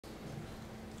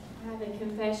I have a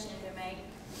confession to make.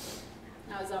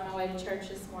 I was on my way to church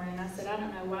this morning. I said, I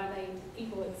don't know why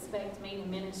people expect me to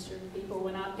minister to people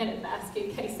when I'm in a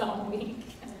basket case all week.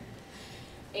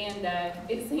 And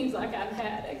it seems like I've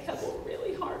had a couple of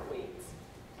really hard weeks.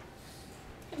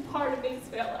 And part of me's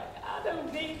felt like I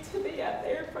don't need to be out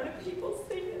there in front of people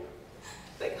singing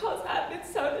because I've been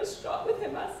so distraught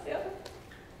within myself.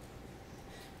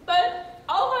 But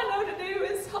all I know to do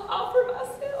is to offer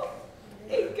myself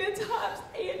in good times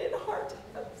and in hard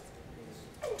times.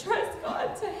 And trust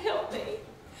God to help me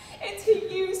and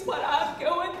to use what I'm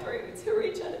going through to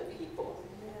reach other people.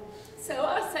 So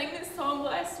I sang this song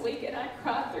last week and I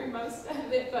cried through most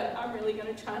of it, but I'm really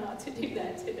going to try not to do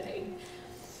that today.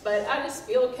 But I just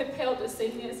feel compelled to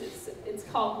sing this. It's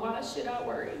called Why Should I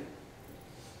Worry?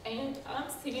 And I'm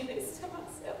singing this to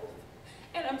myself.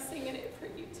 And I'm singing it for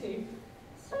you too.